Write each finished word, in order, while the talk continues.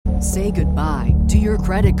Say goodbye to your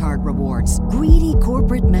credit card rewards. Greedy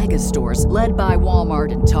corporate mega stores, led by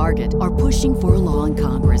Walmart and Target, are pushing for a law in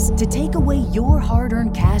Congress to take away your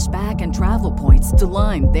hard-earned cash back and travel points to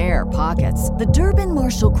line their pockets. The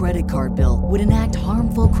Durbin-Marshall credit card bill would enact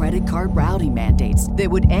harmful credit card routing mandates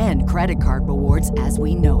that would end credit card rewards as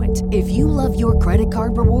we know it. If you love your credit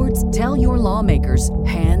card rewards, tell your lawmakers,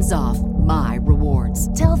 hands off my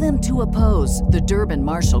rewards. Tell them to oppose the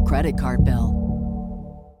Durbin-Marshall credit card bill.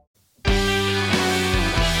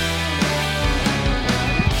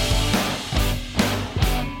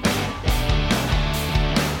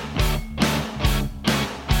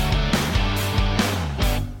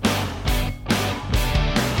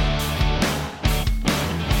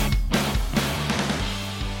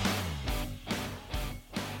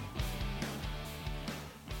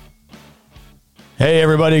 Hey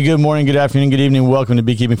everybody, good morning, good afternoon, good evening. Welcome to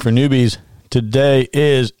Beekeeping for Newbies. Today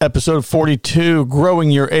is episode 42,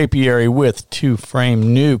 Growing Your Apiary with 2-Frame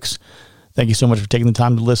Nucs. Thank you so much for taking the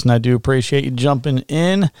time to listen. I do appreciate you jumping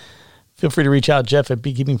in. Feel free to reach out, Jeff at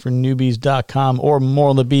beekeepingfornewbies.com or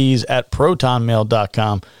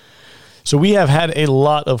moralthebees@protonmail.com. So we have had a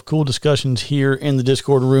lot of cool discussions here in the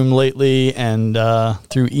Discord room lately and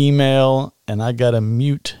through email, and I got to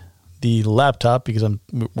mute the laptop because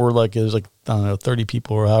there's 30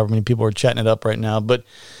 people or however many people are chatting it up right now. But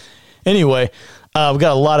anyway, we've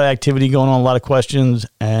got a lot of activity going on, a lot of questions,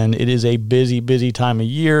 and it is a busy time of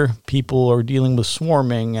year. People are dealing with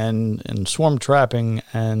swarming and swarm trapping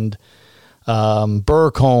and burr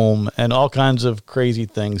comb and all kinds of crazy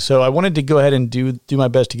things. So I wanted to go ahead and do my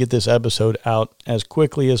best to get this episode out as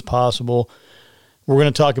quickly as possible. We're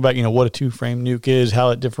going to talk about, what a 2-frame nuke is,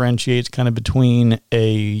 how it differentiates kind of between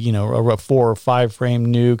a 4 or 5-frame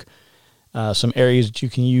nuke, some areas that you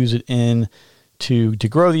can use it in to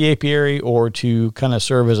grow the apiary or to kind of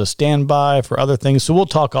serve as a standby for other things. So we'll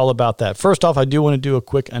talk all about that. First off, I do want to do a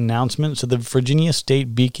quick announcement. So the Virginia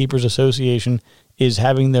State Beekeepers Association is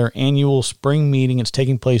having their annual spring meeting. It's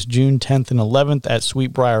taking place June 10th and 11th at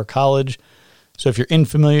Sweetbriar College. So if you're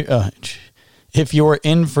if you're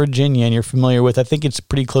in Virginia and you're familiar with, I think it's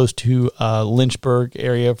pretty close to Lynchburg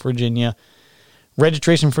area, Virginia.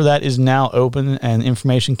 Registration for that is now open, and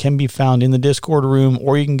information can be found in the Discord room,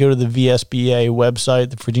 or you can go to the VSBA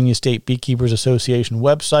website, the Virginia State Beekeepers Association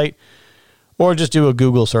website, or just do a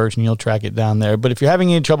Google search and you'll track it down there. But if you're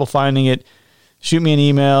having any trouble finding it, shoot me an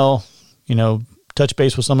email, touch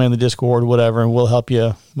base with somebody in the Discord, whatever, and we'll help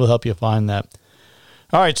you find that.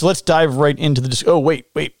 All right, so let's dive right into the Oh, wait.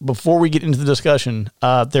 Before we get into the discussion,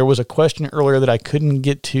 there was a question earlier that I couldn't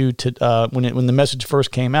get to when the message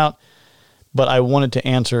first came out, but I wanted to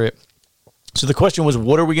answer it. So the question was,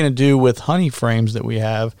 what are we going to do with honey frames that we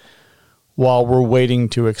have while we're waiting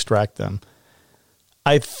to extract them?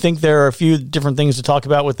 I think there are a few different things to talk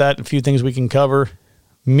about with that, a few things we can cover.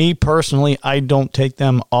 Me personally, I don't take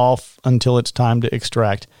them off until it's time to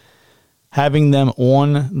extract. Having them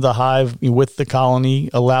on the hive with the colony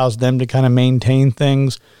allows them to kind of maintain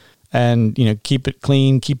things and, keep it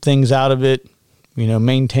clean, keep things out of it,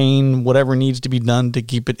 maintain whatever needs to be done to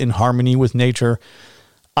keep it in harmony with nature.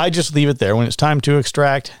 I just leave it there. When it's time to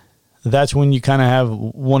extract, that's when you kind of have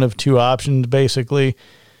one of two options, basically.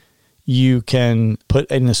 You can put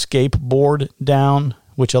an escape board down,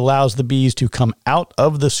 which allows the bees to come out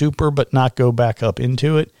of the super but not go back up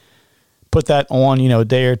into it. Put that on, a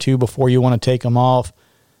day or two before you want to take them off,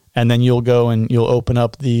 and then you'll go and you'll open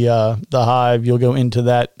up the hive. You'll go into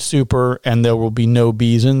that super, and there will be no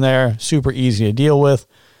bees in there. Super easy to deal with.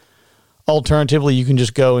 Alternatively, you can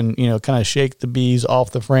just go and kind of shake the bees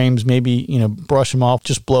off the frames. Maybe brush them off,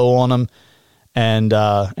 just blow on them, and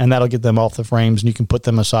that'll get them off the frames, and you can put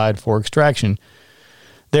them aside for extraction.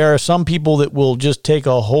 There are some people that will just take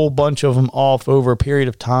a whole bunch of them off over a period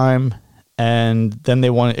of time, and then they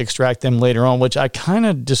want to extract them later on, which I kind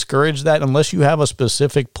of discourage that unless you have a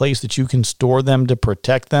specific place that you can store them to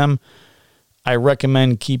protect them. I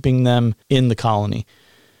recommend keeping them in the colony.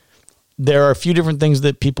 There are a few different things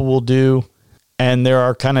that people will do, and there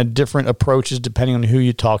are kind of different approaches depending on who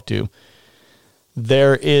you talk to.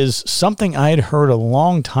 There is something I had heard a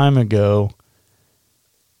long time ago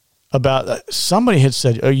about somebody had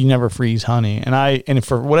said, "Oh, you never freeze honey," and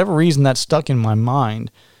for whatever reason that stuck in my mind.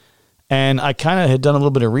 And I kind of had done a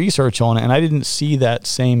little bit of research on it, and I didn't see that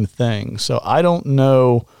same thing. So I don't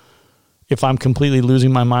know if I'm completely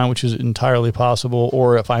losing my mind, which is entirely possible,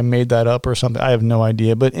 or if I made that up or something. I have no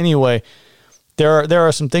idea. But anyway, there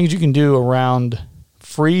are some things you can do around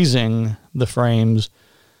freezing the frames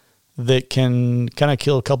that can kind of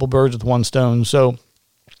kill a couple birds with one stone. So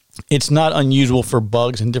it's not unusual for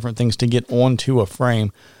bugs and different things to get onto a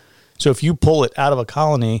frame. So if you pull it out of a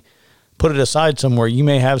colony, put it aside somewhere, you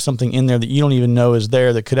may have something in there that you don't even know is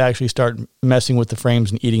there that could actually start messing with the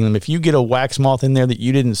frames and eating them. If you get a wax moth in there that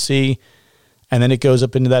you didn't see, and then it goes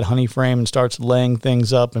up into that honey frame and starts laying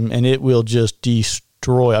things up, and it will just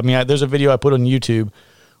destroy. I mean, there's a video I put on YouTube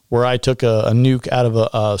where I took a nuke out of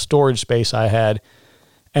a storage space I had,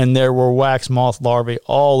 and there were wax moth larvae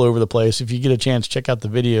all over the place. If you get a chance, check out the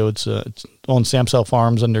video. It's on Samcell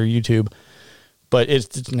Farms under YouTube, but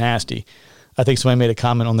it's nasty. I think somebody made a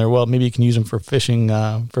comment on there, well, maybe you can use them for fishing,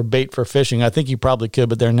 for bait for fishing. I think you probably could,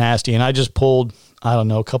 but they're nasty. And I just pulled, I don't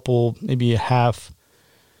know, a couple, maybe a half,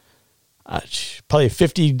 probably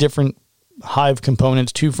 50 different hive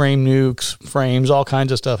components, 2-frame nukes, frames, all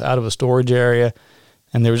kinds of stuff out of a storage area.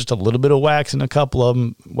 And there was just a little bit of wax in a couple of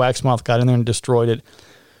them. Wax moth got in there and destroyed it.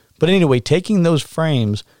 But anyway, taking those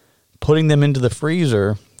frames, putting them into the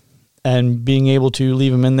freezer, and being able to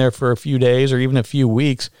leave them in there for a few days or even a few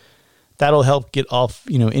weeks, that'll help get off,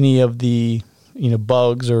 any of the,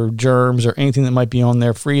 bugs or germs or anything that might be on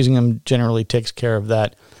there. Freezing them generally takes care of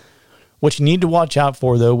that. What you need to watch out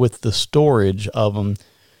for, though, with the storage of them,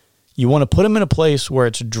 you want to put them in a place where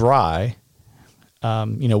it's dry.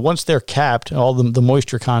 Once they're capped, all the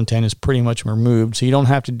moisture content is pretty much removed, so you don't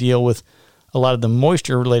have to deal with a lot of the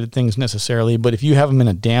moisture-related things necessarily. But if you have them in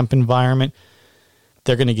a damp environment,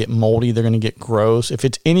 they're going to get moldy. They're going to get gross. If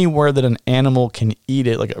it's anywhere that an animal can eat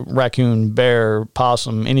it, like a raccoon, bear,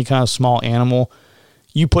 possum, any kind of small animal,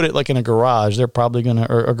 you put it like in a garage, they're probably going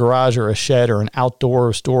to, or a garage or a shed or an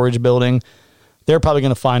outdoor storage building, they're probably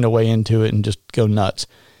going to find a way into it and just go nuts.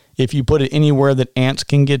 If you put it anywhere that ants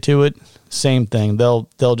can get to it, same thing. They'll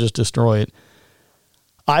just destroy it.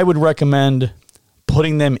 I would recommend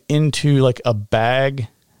putting them into like a bag.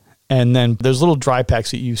 And then there's little dry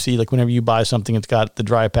packs that you see, like whenever you buy something, it's got the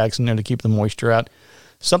dry packs in there to keep the moisture out.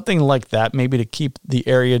 Something like that, maybe to keep the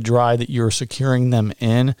area dry that you're securing them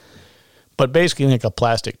in. But basically like a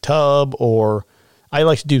plastic tub, or I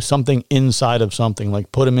like to do something inside of something,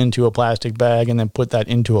 like put them into a plastic bag and then put that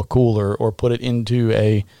into a cooler, or put it into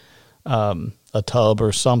a tub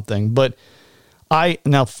or something. But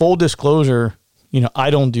now full disclosure, I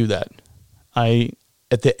don't do that.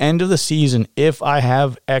 At the end of the season, if I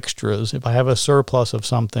have extras, if I have a surplus of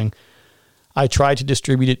something, I try to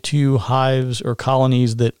distribute it to hives or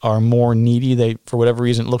colonies that are more needy. For whatever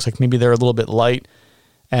reason, it looks like maybe they're a little bit light,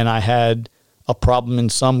 and I had a problem in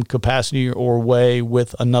some capacity or way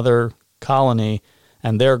with another colony,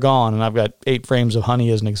 and they're gone, and I've got 8 frames of honey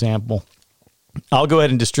as an example. I'll go ahead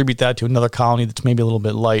and distribute that to another colony that's maybe a little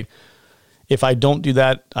bit light. If I don't do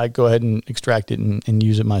that, I go ahead and extract it and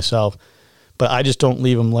use it myself. But I just don't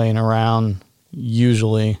leave them laying around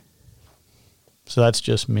usually. So that's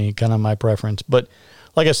just me, kind of my preference. But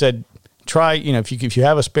like I said, try, if you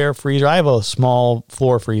have a spare freezer, I have a small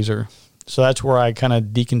floor freezer. So that's where I kind of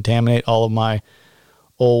decontaminate all of my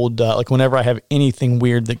old, like whenever I have anything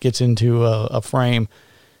weird that gets into a frame,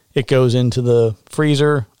 it goes into the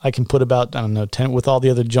freezer. I can put about, 10, with all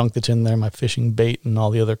the other junk that's in there, my fishing bait and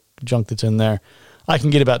all the other junk that's in there, I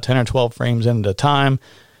can get about 10 or 12 frames in at a time.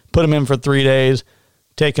 Put them in for 3 days,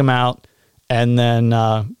 take them out, and then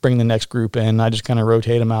bring the next group in. I just kind of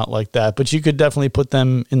rotate them out like that. But you could definitely put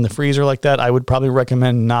them in the freezer like that. I would probably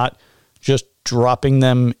recommend not just dropping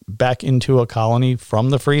them back into a colony from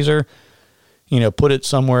the freezer. Put it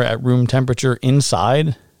somewhere at room temperature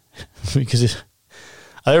inside, because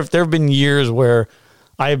there have been years where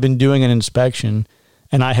I have been doing an inspection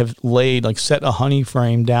and I have set a honey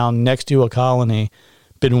frame down next to a colony,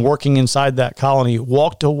 been working inside that colony,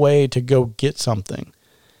 walked away to go get something.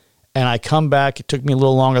 And I come back, it took me a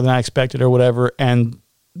little longer than I expected or whatever, and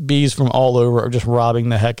bees from all over are just robbing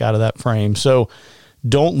the heck out of that frame. So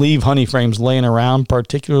don't leave honey frames laying around,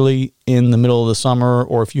 particularly in the middle of the summer,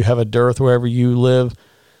 or if you have a dearth wherever you live.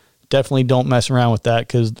 Definitely don't mess around with that,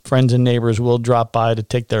 because friends and neighbors will drop by to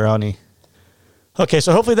take their honey. Okay,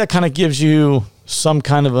 so hopefully that kind of gives you some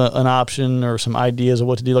kind of an option or some ideas of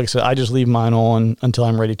what to do. Like I said, I just leave mine on until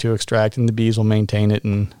I'm ready to extract, and the bees will maintain it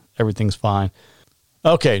and everything's fine.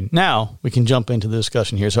 Okay, now we can jump into the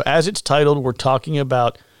discussion here. So as it's titled, we're talking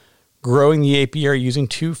about growing the apiary using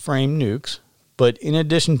 2-frame nukes. But in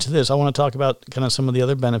addition to this, I want to talk about kind of some of the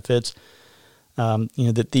other benefits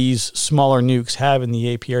that these smaller nukes have in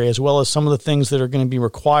the apiary, as well as some of the things that are going to be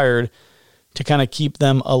required to kind of keep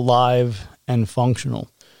them alive and functional.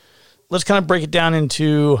 Let's kind of break it down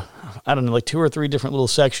into, like 2 or 3 different little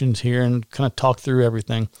sections here and kind of talk through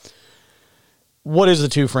everything. What is the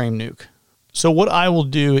 2-frame nuke? So what I will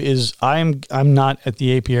do is I'm not at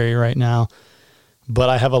the apiary right now, but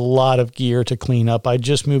I have a lot of gear to clean up. I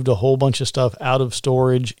just moved a whole bunch of stuff out of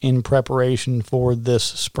storage in preparation for this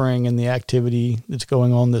spring and the activity that's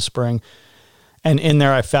going on this spring. And in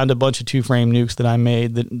there, I found a bunch of 2-frame nukes that I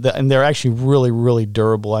made, and they're actually really, really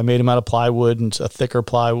durable. I made them out of plywood, and it's a thicker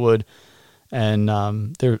plywood,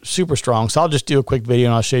 and they're super strong. So I'll just do a quick video,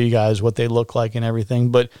 and I'll show you guys what they look like and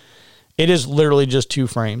everything. But it is literally just 2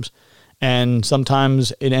 frames. And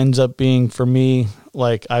sometimes it ends up being, for me,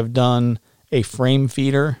 like I've done a frame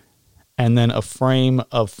feeder and then a frame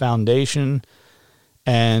of foundation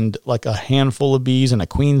and like a handful of bees and a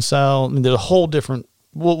queen cell. I mean, there's a whole different,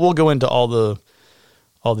 we'll go into all the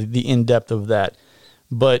in-depth of that.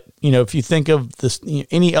 But, if you think of this,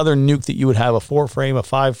 any other nuke that you would have, a 4-frame, a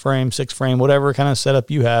 5-frame, 6-frame, whatever kind of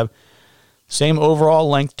setup you have, same overall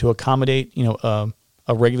length to accommodate, a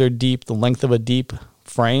regular deep, the length of a deep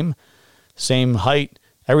frame, same height,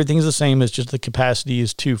 everything's the same, it's just the capacity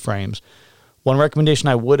is 2 frames. One recommendation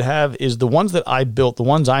I would have is the ones that I built, the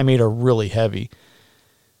ones I made are really heavy.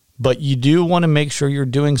 But you do want to make sure you're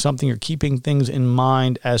doing something, you're keeping things in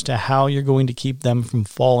mind as to how you're going to keep them from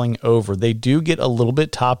falling over. They do get a little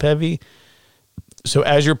bit top heavy. So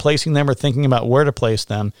as you're placing them or thinking about where to place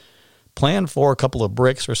them, plan for a couple of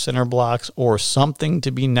bricks or center blocks or something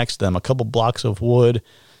to be next to them, a couple blocks of wood,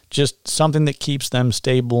 just something that keeps them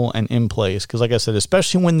stable and in place. Because like I said,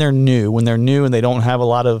 especially when they're new and they don't have a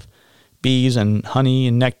lot of bees and honey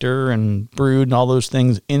and nectar and brood and all those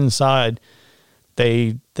things inside,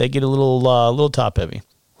 they get a little top heavy.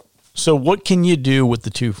 So what can you do with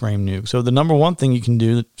the 2-frame nuke? So the number one thing you can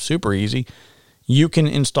do, super easy, you can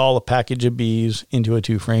install a package of bees into a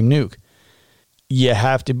 2-frame nuke. You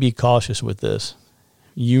have to be cautious with this.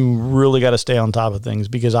 You really got to stay on top of things,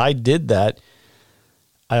 because I did that.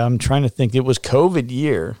 I'm trying to think. It was COVID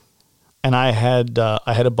year, and I had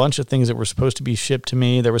a bunch of things that were supposed to be shipped to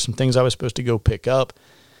me. There were some things I was supposed to go pick up,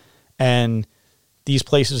 and these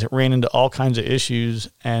places ran into all kinds of issues.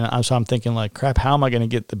 And so I'm thinking, like, crap, how am I going to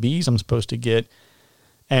get the bees I'm supposed to get?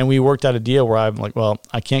 And we worked out a deal where I'm like, well,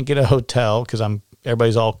 I can't get a hotel because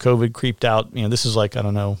everybody's all COVID creeped out. This is like, I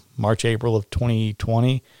don't know, March, April of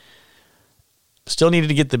 2020. Still needed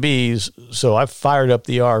to get the bees. So I fired up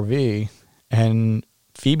the RV, and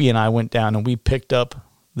Phoebe and I went down and we picked up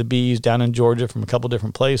the bees down in Georgia from a couple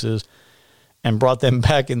different places and brought them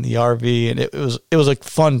back in the RV. And it was a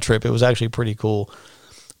fun trip. It was actually pretty cool,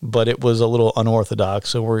 but it was a little unorthodox.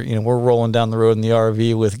 So we're rolling down the road in the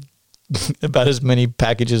RV with about as many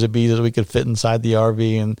packages of bees as we could fit inside the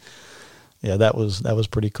RV. And yeah, that was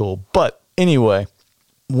pretty cool. But anyway,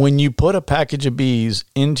 when you put a package of bees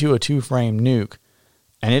into a 2-frame nuke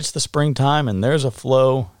and it's the springtime and there's a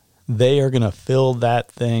flow, they are going to fill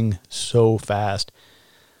that thing so fast.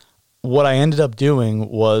 What I ended up doing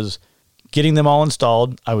was getting them all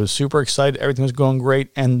installed. I was super excited. Everything was going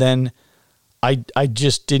great. And then I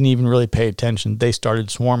just didn't even really pay attention. They started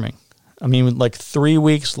swarming. I mean, like 3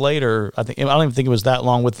 weeks later, I don't even think it was that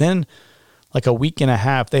long. Within like a week and a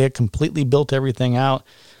half, they had completely built everything out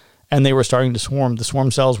and they were starting to swarm. The swarm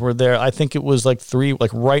cells were there. I think it was like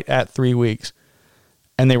right at 3 weeks.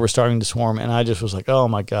 And they were starting to swarm, and I just was like, oh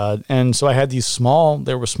my God. And so I had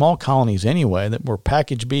there were small colonies anyway that were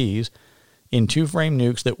package bees in 2-frame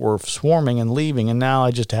nukes that were swarming and leaving, and now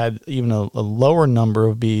I just had even a lower number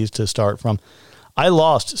of bees to start from. I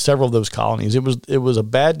lost several of those colonies. It was a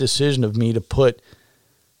bad decision of me to put,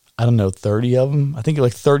 30 of them. I think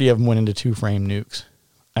like 30 of them went into 2-frame nukes.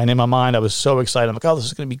 And in my mind, I was so excited. I'm like, oh, this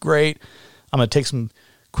is going to be great. I'm going to take some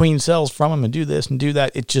queen cells from them and do this and do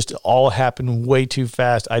that. It just all happened way too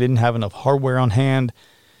fast. I didn't have enough hardware on hand.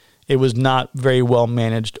 It was not very well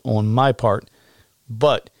managed on my part,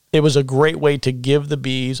 but it was a great way to give the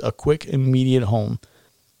bees a quick, immediate home.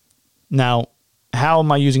 Now, how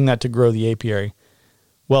am I using that to grow the apiary?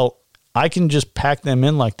 Well, I can just pack them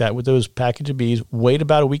in like that with those package of bees, wait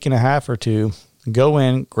about a week and a half or two, go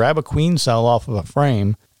in, grab a queen cell off of a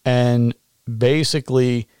frame, and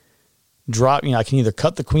basically I can either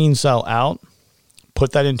cut the queen cell out,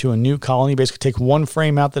 put that into a new colony, basically take one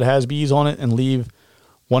frame out that has bees on it and leave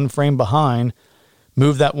one frame behind,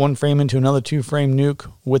 move that one frame into another 2-frame nuke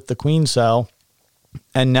with the queen cell,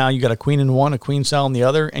 and now you got a queen in one, a queen cell in the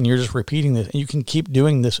other, and you're just repeating this. And you can keep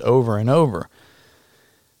doing this over and over.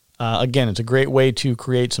 Again, it's a great way to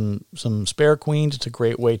create some spare queens. It's a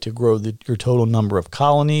great way to grow your total number of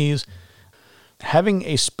colonies. Having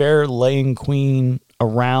a spare laying queen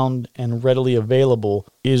around and readily available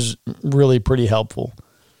is really pretty helpful.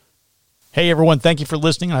 Hey everyone, thank you for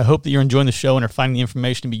listening. I hope that you're enjoying the show and are finding the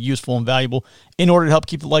information to be useful and valuable. In order to help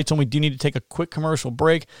keep the lights on, we do need to take a quick commercial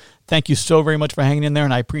break. Thank you so very much for hanging in there,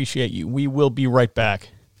 and I appreciate you. We will be right back.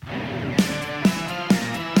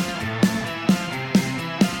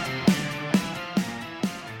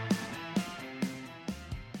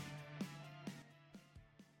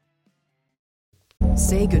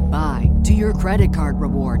 Say goodbye to your credit card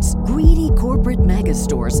rewards. Greedy corporate mega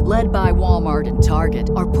stores, led by Walmart and Target,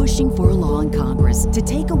 are pushing for a law in Congress to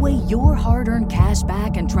take away your hard-earned cash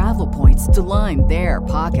back and travel points to line their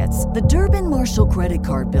pockets. The Durbin-Marshall credit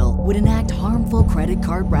card bill would enact harmful credit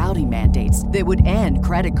card routing mandates that would end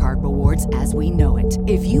credit card rewards as we know it.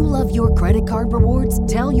 If you love your credit card rewards,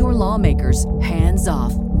 tell your lawmakers, hands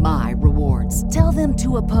off my rewards. Tell them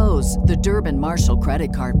to oppose the Durbin-Marshall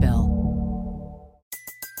credit card bill.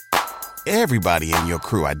 Everybody in your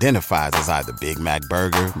crew identifies as either Big Mac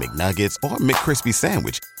Burger, McNuggets, or McCrispy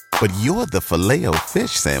Sandwich. But you're the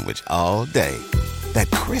Filet-O-Fish Sandwich all day.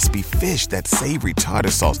 That crispy fish, that savory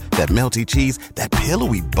tartar sauce, that melty cheese, that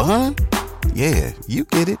pillowy bun. Yeah, you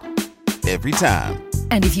get it. Every time.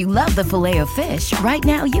 And if you love the Filet-O-Fish, right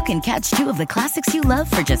now you can catch two of the classics you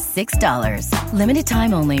love for just $6. Limited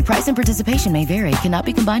time only. Price and participation may vary. Cannot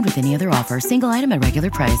be combined with any other offer. Single item at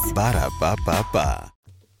regular price. Ba-da-ba-ba-ba.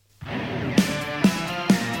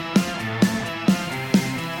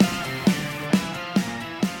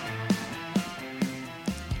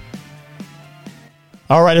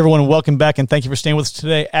 All right, everyone, welcome back, and thank you for staying with us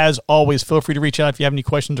today. As always, feel free to reach out if you have any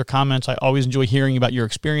questions or comments. I always enjoy hearing about your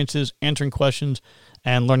experiences, answering questions,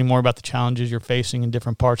 and learning more about the challenges you're facing in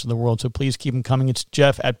different parts of the world. So please keep them coming. It's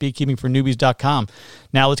Jeff at beekeepingfornewbies.com.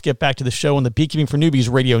 Now let's get back to the show on the Beekeeping for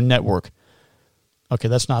Newbies radio network. Okay,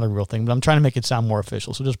 that's not a real thing, but I'm trying to make it sound more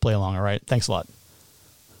official, so just play along, all right? Thanks a lot.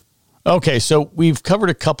 Okay, so we've covered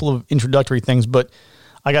a couple of introductory things, but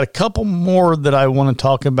I got a couple more that I want to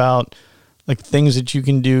talk about, like things that you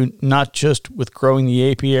can do, not just with growing the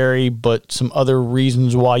apiary, but some other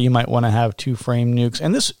reasons why you might want to have two-frame nukes.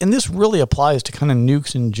 And this really applies to kind of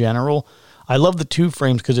nukes in general. I love the two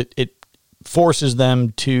frames because it forces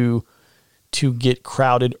them to get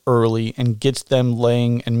crowded early and gets them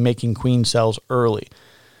laying and making queen cells early.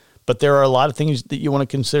 But there are a lot of things that you want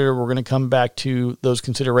to consider. We're going to come back to those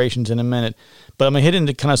considerations in a minute. But I'm going to hit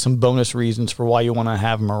into kind of some bonus reasons for why you want to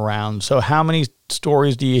have them around. So how many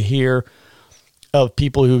stories do you hear of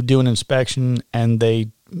people who do an inspection and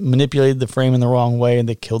they manipulated the frame in the wrong way and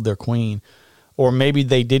they killed their queen? Or maybe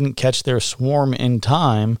they didn't catch their swarm in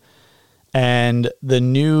time and the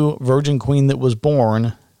new virgin queen that was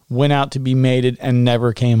born went out to be mated and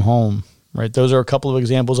never came home, right? Those are a couple of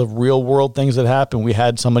examples of real world things that happen. We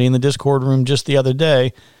had somebody in the Discord room just the other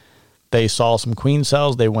day. They saw some queen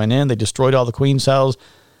cells. They went in, they destroyed all the queen cells,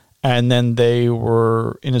 and then they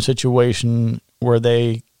were in a situation where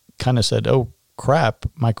they kind of said, oh, crap,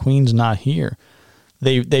 my queen's not here.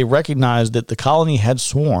 They recognized that the colony had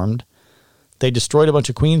swarmed. They destroyed a bunch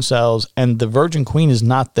of queen cells, and the virgin queen is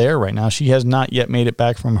not there right now. She has not yet made it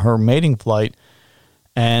back from her mating flight,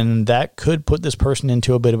 and that could put this person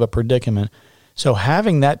into a bit of a predicament. So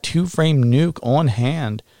having that two-frame nuke on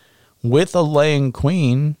hand with a laying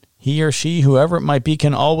queen, he or she, whoever it might be,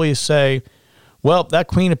 can always say, well, that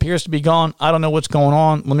queen appears to be gone. I don't know what's going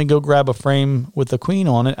on. Let me go grab a frame with the queen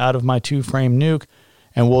on it out of my two-frame nuke,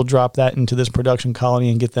 and we'll drop that into this production colony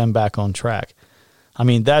and get them back on track. I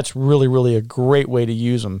mean, that's really, really a great way to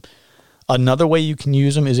use them. Another way you can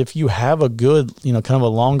use them is if you have a good, kind of a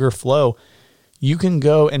longer flow, you can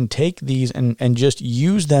go and take these and just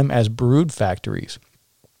use them as brood factories.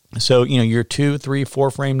 So, your 2, 3,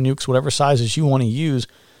 4-frame nukes, whatever sizes you want to use,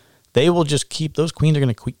 they will just those queens are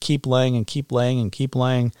going to keep laying and keep laying and keep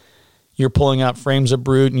laying. You're pulling out frames of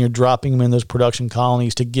brood and you're dropping them in those production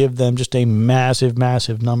colonies to give them just a massive,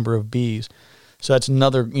 massive number of bees. So that's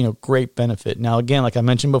another, great benefit. Now, again, like I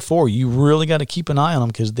mentioned before, you really got to keep an eye on them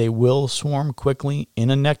because they will swarm quickly in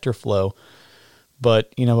a nectar flow.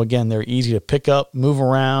 But, again, they're easy to pick up, move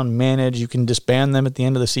around, manage. You can disband them at the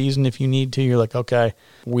end of the season if you need to. You're like, okay,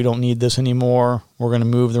 we don't need this anymore. We're going to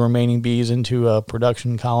move the remaining bees into a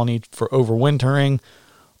production colony for overwintering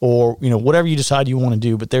or, whatever you decide you want to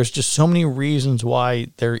do. But there's just so many reasons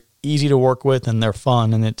why they're easy to work with and they're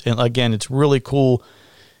fun. And again, it's really cool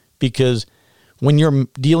because when you're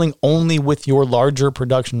dealing only with your larger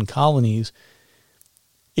production colonies,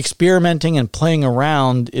 experimenting and playing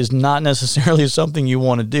around is not necessarily something you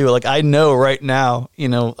want to do. Like I know right now,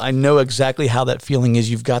 I know exactly how that feeling is.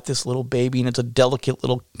 You've got this little baby and it's a delicate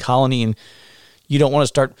little colony and you don't want to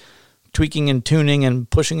start tweaking and tuning and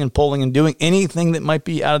pushing and pulling and doing anything that might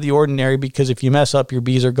be out of the ordinary because if you mess up, your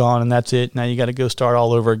bees are gone and that's it. Now you got to go start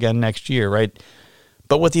all over again next year, right?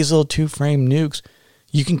 But with these little two-frame nukes,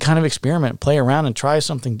 you can kind of experiment, play around and try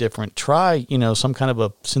something different. Try, some kind of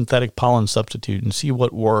a synthetic pollen substitute and see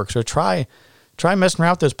what works. Or try messing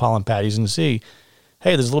around with those pollen patties and see,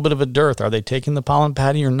 hey, there's a little bit of a dearth. Are they taking the pollen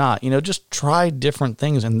patty or not? Just try different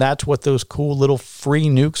things. And that's what those cool little free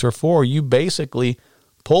nukes are for. You basically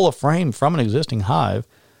pull a frame from an existing hive,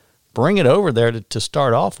 bring it over there to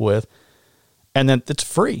start off with, and then it's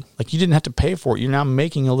free. Like, you didn't have to pay for it. You're now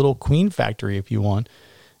making a little queen factory if you want.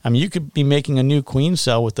 I mean, you could be making a new queen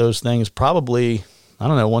cell with those things probably, I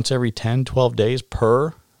don't know, once every 10, 12 days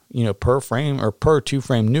per frame or per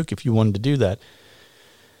 2-frame nuke if you wanted to do that.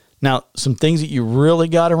 Now, some things that you really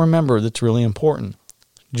got to remember that's really important.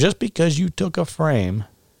 Just because you took a frame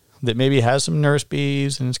that maybe has some nurse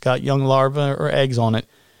bees and it's got young larvae or eggs on it,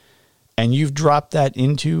 and you've dropped that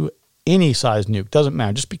into any size nuke, doesn't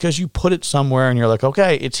matter. Just because you put it somewhere and you're like,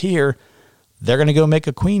 okay, it's here, they're going to go make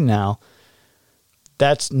a queen now.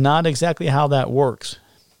 That's not exactly how that works.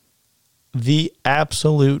 The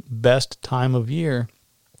absolute best time of year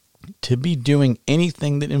to be doing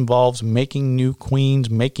anything that involves making new queens,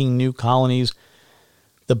 making new colonies,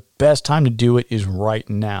 the best time to do it is right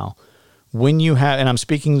now. When you have, and I'm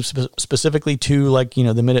speaking specifically to, like,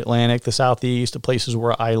 the Mid-Atlantic, the Southeast, the places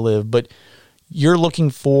where I live, but you're looking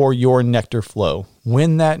for your nectar flow.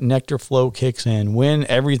 When that nectar flow kicks in, when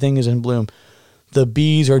everything is in bloom, the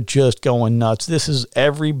bees are just going nuts. This is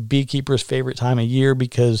every beekeeper's favorite time of year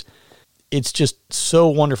because it's just so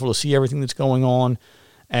wonderful to see everything that's going on.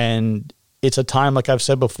 And it's a time, like I've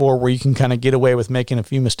said before, where you can kind of get away with making a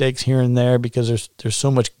few mistakes here and there because there's so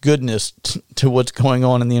much goodness to what's going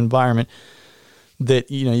on in the environment that,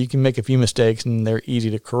 you can make a few mistakes and they're easy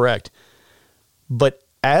to correct. But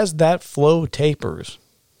as that flow tapers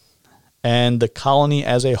and the colony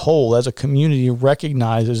as a whole, as a community,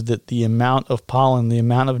 recognizes that the amount of pollen, the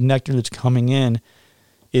amount of nectar that's coming in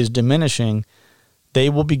is diminishing, they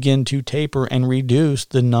will begin to taper and reduce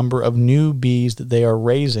the number of new bees that they are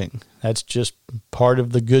raising. That's just part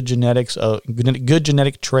of the good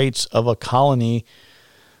genetic traits of a colony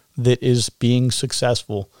that is being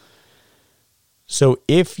successful. So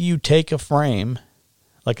if you take a frame,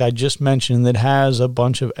 like I just mentioned, that has a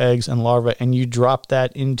bunch of eggs and larvae, and you drop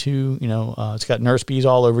that into, it's got nurse bees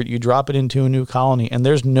all over it, you drop it into a new colony, and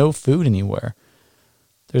there's no food anywhere.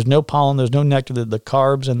 There's no pollen, there's no nectar, the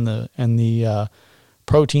carbs and the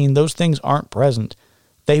protein, those things aren't present.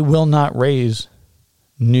 They will not raise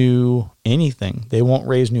new anything. They won't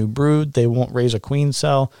raise new brood. They won't raise a queen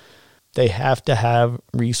cell. They have to have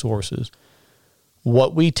resources.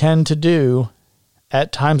 What we tend to do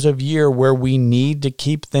at times of year where we need to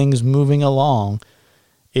keep things moving along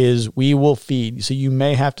is we will feed. So you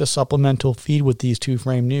may have to supplemental feed with these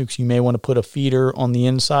 2-frame nukes. You may want to put a feeder on the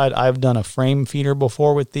inside. I've done a frame feeder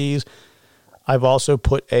before with these. I've also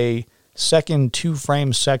put a second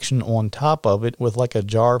 2-frame section on top of it with like a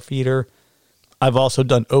jar feeder. I've also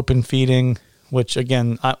done open feeding, which,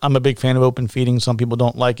 again, I'm a big fan of open feeding. Some people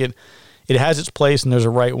don't like it. It has its place, and there's a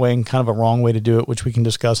right way and kind of a wrong way to do it, which we can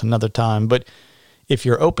discuss another time. But if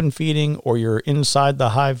you're open feeding or you're inside the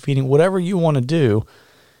hive feeding, whatever you want to do,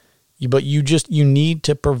 you need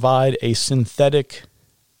to provide a synthetic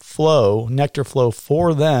flow, nectar flow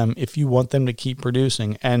for them if you want them to keep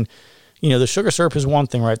producing. And the sugar syrup is one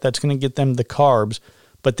thing, right? That's going to get them the carbs,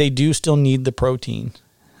 but they do still need the protein.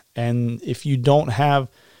 And if you don't have,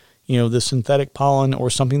 the synthetic pollen or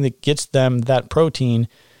something that gets them that protein,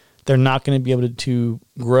 they're not going to be able to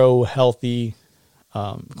grow healthy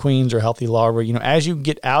queens or healthy larvae. As you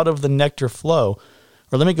get out of the nectar flow,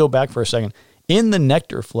 or let me go back for a second. In the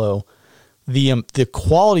nectar flow, the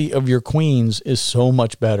quality of your queens is so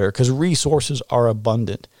much better because resources are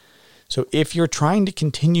abundant. So if you're trying to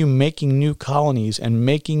continue making new colonies and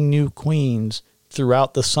making new queens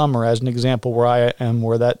throughout the summer, as an example where I am,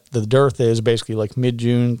 where the dearth is basically like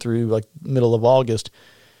mid-June through like middle of August,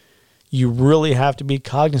 you really have to be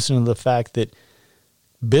cognizant of the fact that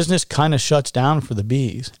business kind of shuts down for the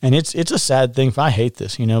bees. And it's a sad thing. I hate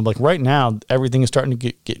this, like right now, everything is starting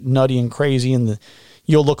to get nutty and crazy, and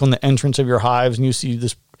you'll look on the entrance of your hives and you see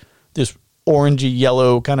this orangey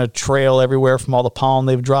yellow kind of trail everywhere from all the pollen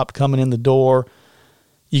they've dropped coming in the door.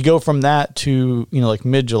 You go from that to, like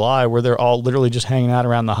mid-July where they're all literally just hanging out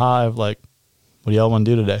around the hive like, what do y'all want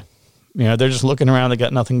to do today? They're just looking around. They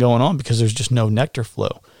got nothing going on because there's just no nectar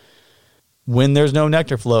flow. When there's no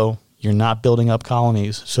nectar flow, you're not building up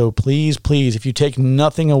colonies. So please, if you take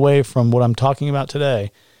nothing away from what I'm talking about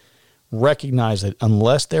today, recognize that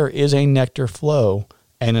unless there is a nectar flow,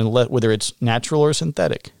 and whether it's natural or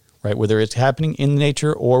synthetic, right? Whether it's happening in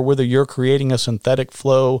nature or whether you're creating a synthetic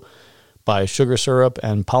flow by sugar syrup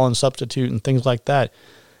and pollen substitute and things like that,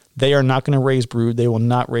 they are not going to raise brood. They will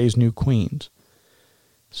not raise new queens.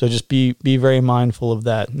 So just be very mindful of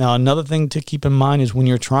that. Now, another thing to keep in mind is when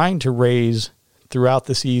you're trying to raise throughout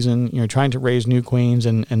the season, you're trying to raise new queens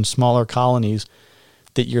and smaller colonies,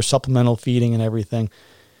 that you're supplemental feeding and everything,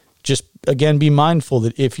 just, again, be mindful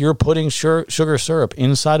that if you're putting sugar syrup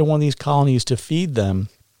inside of one of these colonies to feed them,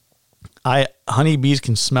 honeybees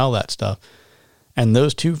can smell that stuff. And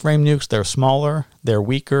those two-frame nukes, they're smaller, they're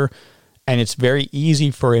weaker, and it's very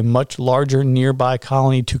easy for a much larger nearby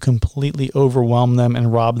colony to completely overwhelm them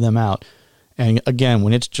and rob them out. And again,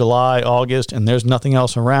 when it's July, August, and there's nothing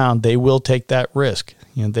else around, they will take that risk.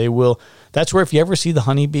 They will. That's where if you ever see the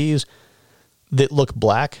honeybees that look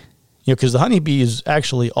black, because the honeybee is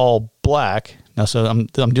actually all black. Now, so I'm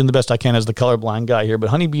doing the best I can as the colorblind guy here, but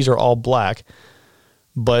honeybees are all black,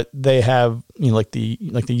 but they have like the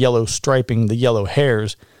yellow striping, the yellow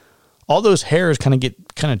hairs. All those hairs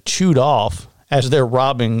get chewed off as they're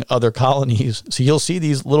robbing other colonies. So you'll see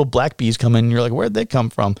these little black bees come in, and you're like, where'd they come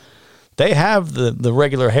from? They have the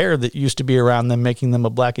regular hair that used to be around them, making them a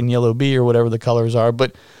black and yellow bee or whatever the colors are.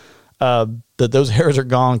 But those hairs are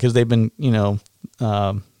gone because they've been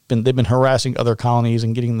they've been harassing other colonies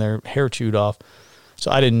and getting their hair chewed off.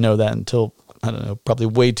 So I didn't know that until, I don't know, probably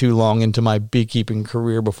way too long into my beekeeping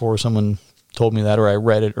career before someone told me that, or I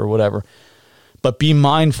read it or whatever. But be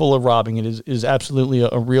mindful of robbing. It is absolutely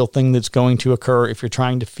a real thing that's going to occur if you're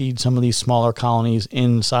trying to feed some of these smaller colonies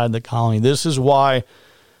inside the colony. This is why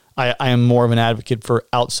I am more of an advocate for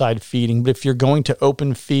outside feeding. But if you're going to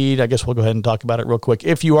open feed, I guess we'll go ahead and talk about it real quick.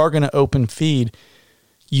 If you are going to open feed,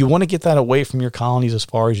 you want to get that away from your colonies as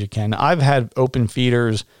far as you can. I've had open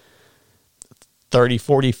feeders 30,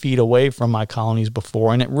 40 feet away from my colonies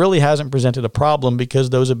before, and it really hasn't presented a problem because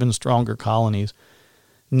those have been stronger colonies.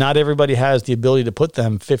 Not everybody has the ability to put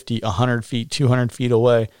them 50, 100 feet, 200 feet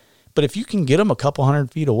away. But if you can get them a couple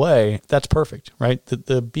hundred feet away, that's perfect, right?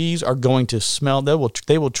 The bees are going to smell.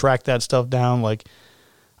 They will track that stuff down. Like,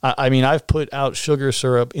 I mean, I've put out sugar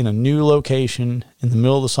syrup in a new location in the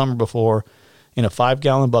middle of the summer before in a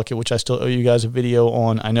 5-gallon bucket, which I still owe you guys a video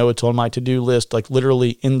on. I know it's on my to-do list. Like,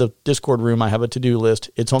 literally in the Discord room, I have a to-do list.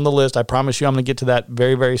 It's on the list. I promise you I'm going to get to that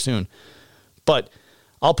very, very soon. But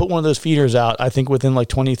I'll put one of those feeders out, I think within like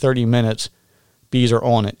 20, 30 minutes, bees are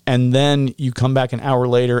on it. And then you come back an hour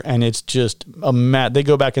later and it's just a they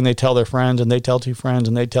go back and they tell their friends and they tell two friends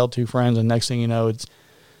and they tell two friends. And next thing you know,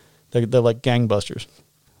 they're like gangbusters.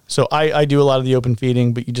 So I do a lot of the open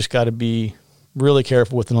feeding, but you just got to be really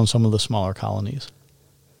careful with it on some of the smaller colonies.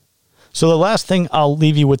 So the last thing I'll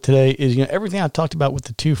leave you with today is, everything I talked about with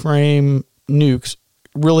the 2-frame nukes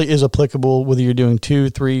really is applicable whether you're doing 2,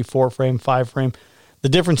 3, 4-frame, 5-frame. The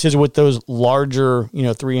difference is with those larger,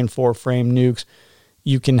 3 and 4 frame nukes,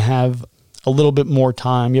 you can have a little bit more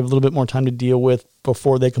time. You have a little bit more time to deal with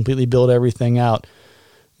before they completely build everything out.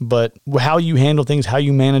 But how you handle things, how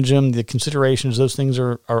you manage them, the considerations, those things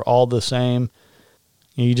are all the same.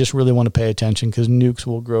 You just really want to pay attention because nukes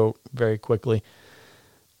will grow very quickly.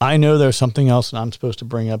 I know there's something else that I'm supposed to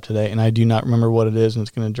bring up today, and I do not remember what it is, and it's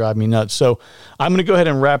going to drive me nuts. So I'm going to go ahead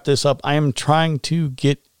and wrap this up. I am trying to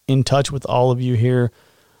get in touch with all of you here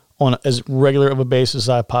on as regular of a basis as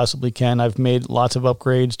I possibly can. I've made lots of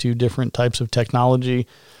upgrades to different types of technology.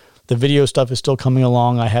 The video stuff is still coming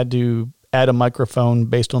along. I had to add a microphone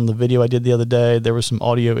based on the video I did the other day. There were some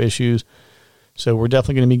audio issues. So we're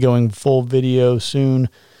definitely going to be going full video soon,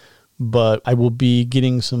 but I will be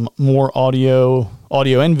getting some more audio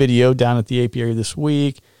and video down at the Apiary this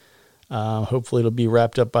week. Hopefully it'll be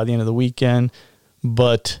wrapped up by the end of the weekend,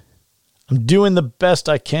 but I'm doing the best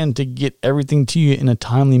I can to get everything to you in a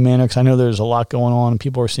timely manner because I know there's a lot going on and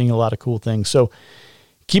people are seeing a lot of cool things. So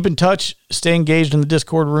keep in touch, stay engaged in the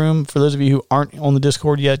Discord room. For those of you who aren't on the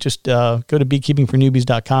Discord yet, just go to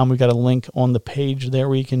beekeepingfornewbies.com. We've got a link on the page there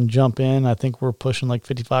where you can jump in. I think we're pushing like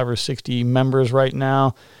 55 or 60 members right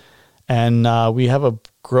now. And we have a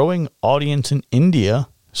growing audience in India.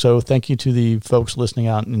 So thank you to the folks listening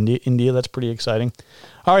out in India. That's pretty exciting.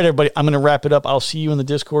 All right, everybody, I'm going to wrap it up. I'll see you in the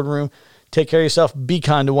Discord room. Take care of yourself. Be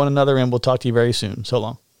kind to one another, and we'll talk to you very soon. So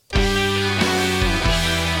long.